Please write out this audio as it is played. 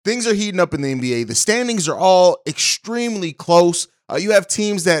things are heating up in the NBA. The standings are all extremely close. You have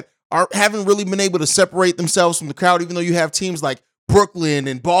teams that haven't really been able to separate themselves from the crowd, even though you have teams like Brooklyn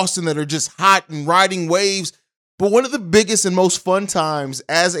and Boston that are just hot and riding waves. But one of the biggest and most fun times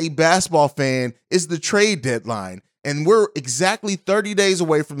as a basketball fan is the trade deadline. And we're exactly 30 days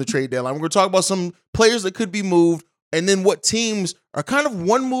away from the trade deadline. We're going to talk about some players that could be moved and then what teams are kind of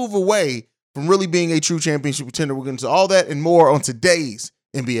one move away from really being a true championship contender. We're going to do all that and more on today's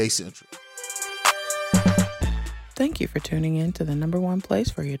NBA Central. Thank you for tuning in to the number one place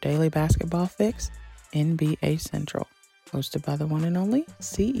for your daily basketball fix, NBA Central. Hosted by the one and only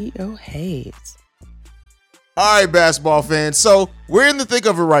CEO Hayes. All right, basketball fans. So we're in the thick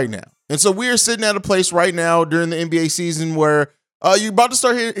of it right now. And so we are sitting at a place right now during the NBA season where you're about to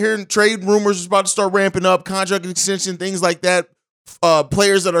start hearing trade rumors, about to start ramping up, contract extension, things like that.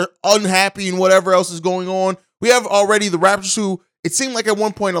 Players that are unhappy and whatever else is going on. We have already the Raptors who, it seemed like at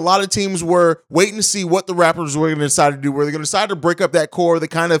one point a lot of teams were waiting to see what the Raptors were going to decide to do. Were they going to decide to break up that core that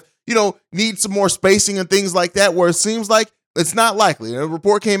kind of, need some more spacing and things like that, where it seems like it's not likely. A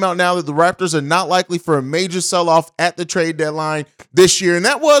report came out now that the Raptors are not likely for a major sell-off at the trade deadline this year. And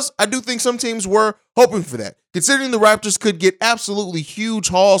that was, I do think some teams were hoping for that. Considering the Raptors could get absolutely huge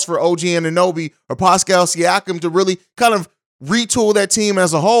hauls for OG Anunoby or Pascal Siakam to really kind of retool that team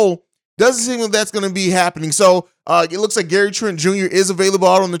as a whole, doesn't seem like that's going to be happening. So it looks like Gary Trent Jr. is available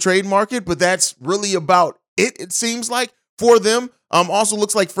out on the trade market, but that's really about it seems like, for them. Also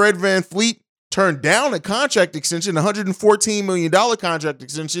looks like Fred VanVleet turned down a contract extension, $114 million contract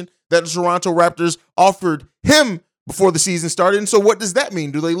extension that the Toronto Raptors offered him before the season started. And so what does that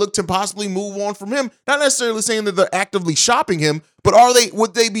mean? Do they look to possibly move on from him? Not necessarily saying that they're actively shopping him, but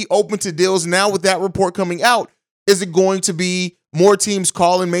would they be open to deals now with that report coming out? Is it going to be more teams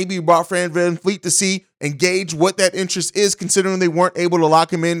calling maybe about Fred VanVleet to see and gauge what that interest is, considering they weren't able to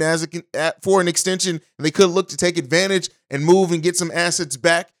lock him in for an extension, and they could look to take advantage and move and get some assets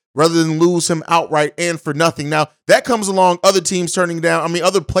back rather than lose him outright and for nothing. Now, that comes along other teams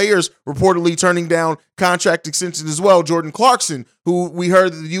other players reportedly turning down contract extensions as well. Jordan Clarkson, who we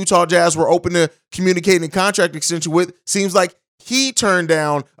heard that the Utah Jazz were open to communicating a contract extension with, seems like he turned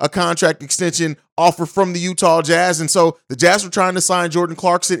down a contract extension offer from the Utah Jazz. And so the Jazz were trying to sign Jordan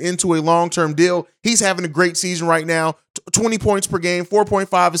Clarkson into a long-term deal. He's having a great season right now, 20 points per game,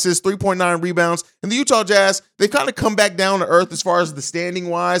 4.5 assists, 3.9 rebounds. And the Utah Jazz, they've kind of come back down to earth as far as the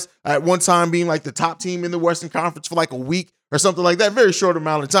standing-wise, at one time being like the top team in the Western Conference for like a week or something like that, very short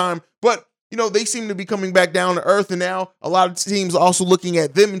amount of time. But they seem to be coming back down to earth. And now a lot of teams also looking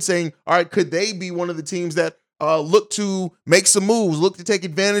at them and saying, all right, could they be one of the teams that look to make some moves, look to take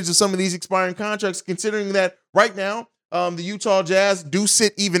advantage of some of these expiring contracts, considering that right now the Utah Jazz do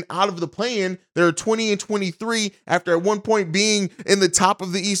sit even out of the play-in. They're 20-23 after at one point being in the top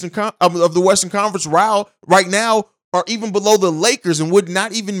of the of the Western Conference right now, are even below the Lakers and would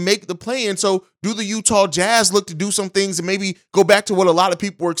not even make the play-in. So do the Utah Jazz look to do some things and maybe go back to what a lot of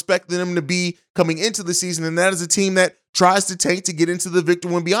people were expecting them to be coming into the season? And that is a team that tries to tank to get into the Victor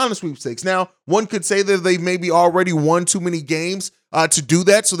Wembanyama sweepstakes. Now, one could say that they've maybe already won too many games to do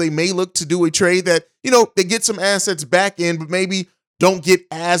that, so they may look to do a trade that, they get some assets back in, but maybe don't get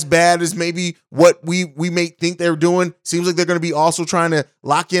as bad as maybe what we may think they're doing. Seems like they're going to be also trying to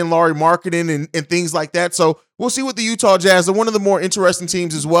lock in Lauri Markkanen and things like that. So we'll see what the Utah Jazz are. One of the more interesting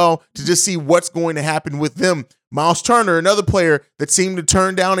teams as well to just see what's going to happen with them. Miles Turner, another player that seemed to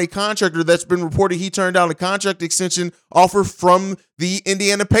turn down a contractor that's been reported he turned down a contract extension offer from the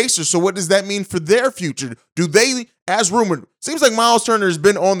Indiana Pacers. So what does that mean for their future? Do they, as rumored, seems like Miles Turner has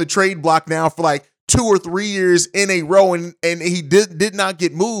been on the trade block now for like 2 or 3 years in a row, and he did not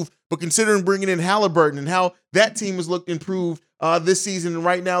get moved. But considering bringing in Halliburton and how that team has looked improved this season, and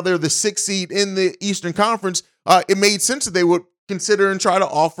right now they're the 6th seed in the Eastern Conference, it made sense that they would consider and try to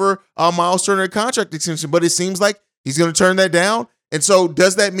offer Miles Turner a contract extension. But it seems like he's going to turn that down. And so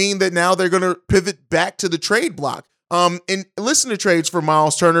does that mean that now they're going to pivot back to the trade block? And listen to trades for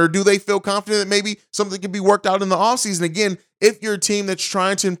Miles Turner. Do they feel confident that maybe something can be worked out in the offseason? Again, if you're a team that's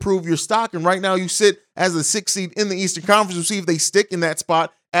trying to improve your stock, and right now you sit as the 6th seed in the Eastern Conference, we'll see if they stick in that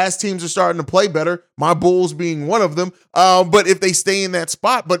spot as teams are starting to play better, my Bulls being one of them. But if they stay in that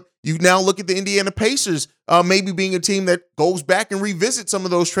spot, but you now look at the Indiana Pacers, maybe being a team that goes back and revisits some of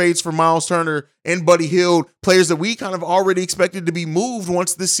those trades for Miles Turner and Buddy Hield, players that we kind of already expected to be moved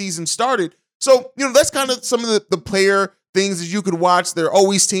once this season started. So, that's kind of some of the player things that you could watch. There are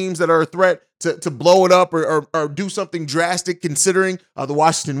always teams that are a threat to blow it up or do something drastic, considering the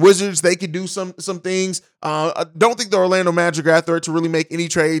Washington Wizards, they could do some things. I don't think the Orlando Magic are out there to really make any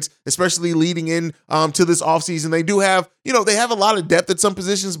trades, especially leading in to this offseason. They do have, they have a lot of depth at some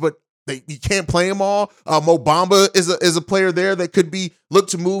positions, but you can't play them all. Mo Bamba is a player there that could be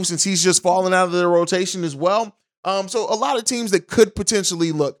looked to move since he's just fallen out of their rotation as well. So a lot of teams that could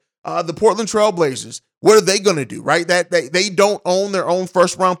potentially look. The Portland Trail Blazers, what are they going to do, right? That they don't own their own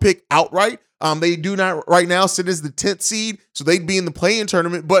first-round pick outright. They do not right now sit as the 10th seed, so they'd be in the play-in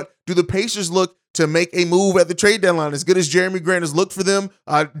tournament. But do the Pacers look to make a move at the trade deadline? As good as Jeremy Grant has looked for them,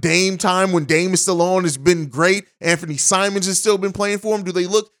 Dame time when Dame is still on has been great. Anthony Simons has still been playing for him. Do they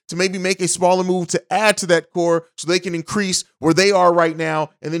look to maybe make a smaller move to add to that core so they can increase where they are right now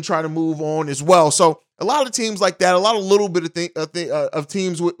and then try to move on as well? So a lot of teams like that, a lot of little bit of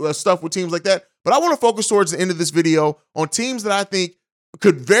teams with stuff with teams like that. But I want to focus towards the end of this video on teams that I think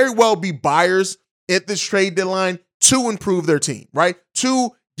could very well be buyers at this trade deadline to improve their team, right? To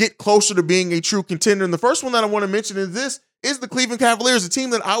get closer to being a true contender. And the first one that I want to mention is the Cleveland Cavaliers, a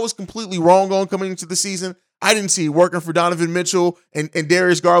team that I was completely wrong on coming into the season. I didn't see it working for Donovan Mitchell and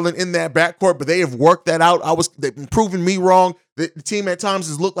Darius Garland in that backcourt, but they have worked that out. They've been proving me wrong. The team at times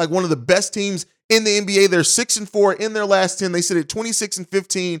has looked like one of the best teams in the NBA. They're 6-4 in their last 10. They sit at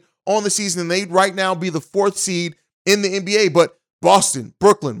 26-15 on the season, and they'd right now be the 4th seed in the NBA. But Boston,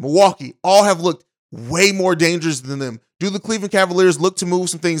 Brooklyn, Milwaukee all have looked way more dangerous than them. Do the Cleveland Cavaliers look to move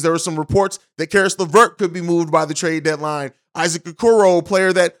some things? There were some reports that Karis LeVert could be moved by the trade deadline. Isaac Okoro, a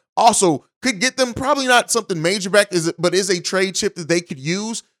player that also could get them probably not something major back, but is a trade chip that they could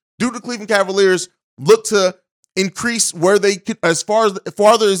use. Do the Cleveland Cavaliers look to increase where they could, as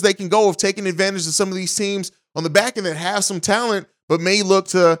farther as they can go, of taking advantage of some of these teams on the back end that have some talent, but may look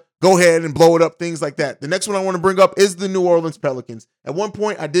to go ahead and blow it up, things like that. The next one I want to bring up is the New Orleans Pelicans. At one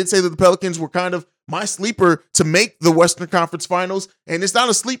point, I did say that the Pelicans were kind of my sleeper to make the Western Conference Finals, and it's not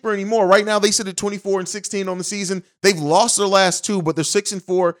a sleeper anymore. Right now, they sit at 24-16 on the season. They've lost their last 2, but they're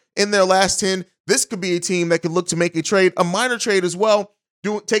 6-4 in their last 10. This could be a team that could look to make a trade, a minor trade as well,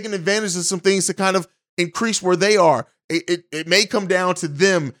 taking advantage of some things to kind of increase where they are. It may come down to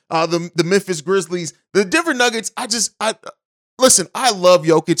them, the Memphis Grizzlies, the Denver Nuggets. Listen, I love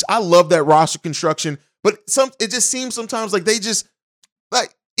Jokic. I love that roster construction, but it just seems sometimes like they just,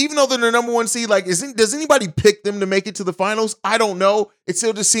 like, even though they're the number 1 seed, like, does anybody pick them to make it to the finals? I don't know. It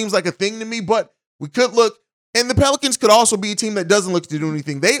still just seems like a thing to me, but we could look. And the Pelicans could also be a team that doesn't look to do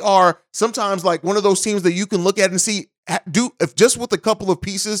anything. They are sometimes like one of those teams that you can look at and see, if just with a couple of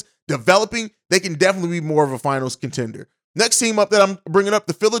pieces developing, they can definitely be more of a finals contender. Next team up that I'm bringing up,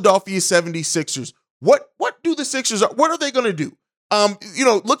 the Philadelphia 76ers. What do the Sixers, what are they going to do?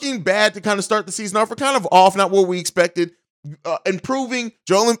 Looking bad to kind of start the season off, we're kind of off, not what we expected. Improving,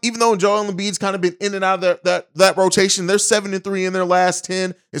 even though Joel Embiid's kind of been in and out of that rotation, they're 7-3 in their last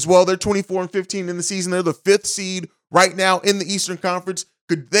 10 as well. They're 24-15 in the season. They're the 5th seed right now in the Eastern Conference.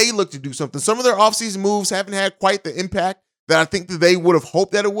 Could they look to do something? Some of their offseason moves haven't had quite the impact that I think that they would have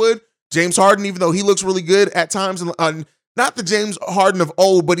hoped that it would. James Harden, even though he looks really good at times, not the James Harden of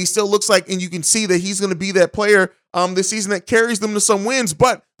old, but he still looks like, and you can see that he's going to be that player this season that carries them to some wins.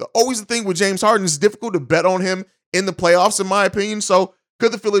 But always the thing with James Harden is it's difficult to bet on him in the playoffs, in my opinion. So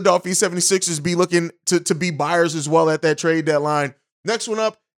could the Philadelphia 76ers be looking to be buyers as well at that trade deadline? Next one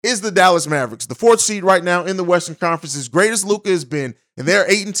up is the Dallas Mavericks, the 4th seed right now in the Western Conference. As great as Luka has been, and they're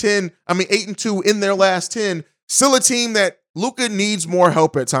 8-2 in their last 10, still a team that Luka needs more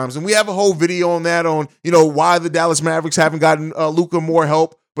help at times. And we have a whole video on that, on, why the Dallas Mavericks haven't gotten Luka more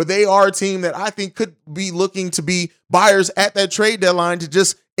help. But they are a team that I think could be looking to be buyers at that trade deadline to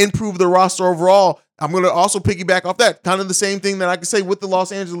just improve the roster overall. I'm going to also piggyback off that. Kind of the same thing that I can say with the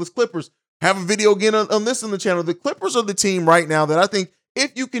Los Angeles Clippers. Have a video again on this on the channel. The Clippers are the team right now that I think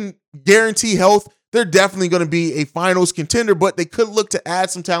if you can guarantee health, they're definitely going to be a finals contender, but they could look to add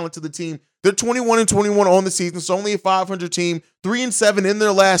some talent to the team. They're 21-21 on the season. It's only a 500 team, 3-7 in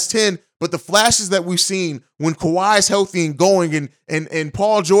their last 10. But the flashes that we've seen when Kawhi's healthy and going, and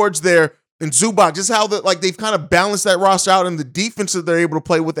Paul George there and Zubac, just how they've kind of balanced that roster out, and the defense that they're able to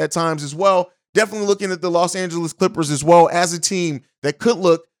play with at times as well. Definitely looking at the Los Angeles Clippers as well as a team that could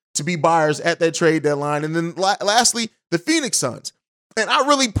look to be buyers at that trade deadline. And then lastly, the Phoenix Suns. And I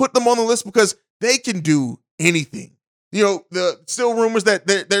really put them on the list because they can do anything. The still rumors that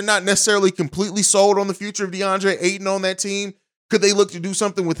they're not necessarily completely sold on the future of DeAndre Ayton on that team. Could they look to do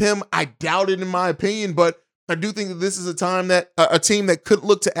something with him? I doubt it, in my opinion, but I do think that this is a time that a team that could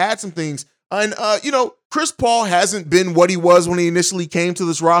look to add some things. And, Chris Paul hasn't been what he was when he initially came to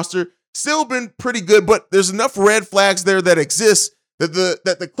this roster. Still been pretty good, but there's enough red flags there that exist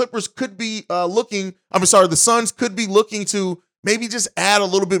that the Clippers could be the Suns could be looking to maybe just add a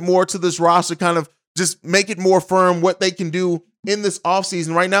little bit more to this roster, kind of just make it more firm what they can do in this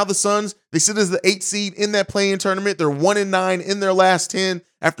offseason. Right now, the Suns, they sit as the 8th seed in that play-in tournament. They're 1-9 in their last 10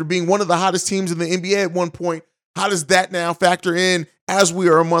 after being one of the hottest teams in the NBA at one point. How does that now factor in as we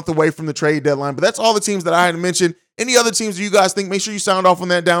are a month away from the trade deadline? But that's all the teams that I had to mention. Any other teams that you guys think, make sure you sound off on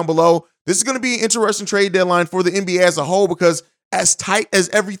that down below. This is going to be an interesting trade deadline for the NBA as a whole, because as tight as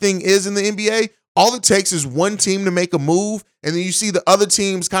everything is in the NBA, all it takes is one team to make a move, and then you see the other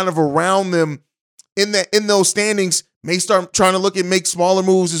teams kind of around them in those standings may start trying to make smaller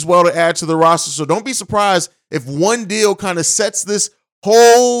moves as well to add to the roster. So don't be surprised if one deal kind of sets this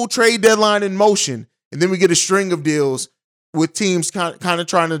whole trade deadline in motion, and then we get a string of deals with teams kind of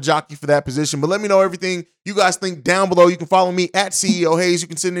trying to jockey for that position. But let me know everything you guys think down below. You can follow me at CEO Hayes. You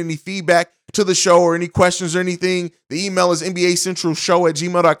can send any feedback to the show or any questions or anything. The email is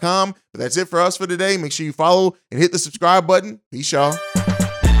nbacentralshow@gmail.com. But that's it for us for today. Make sure you follow and hit the subscribe button. Peace, y'all.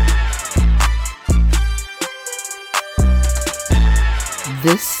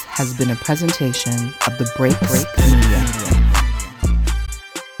 This has been a presentation of the Break Media.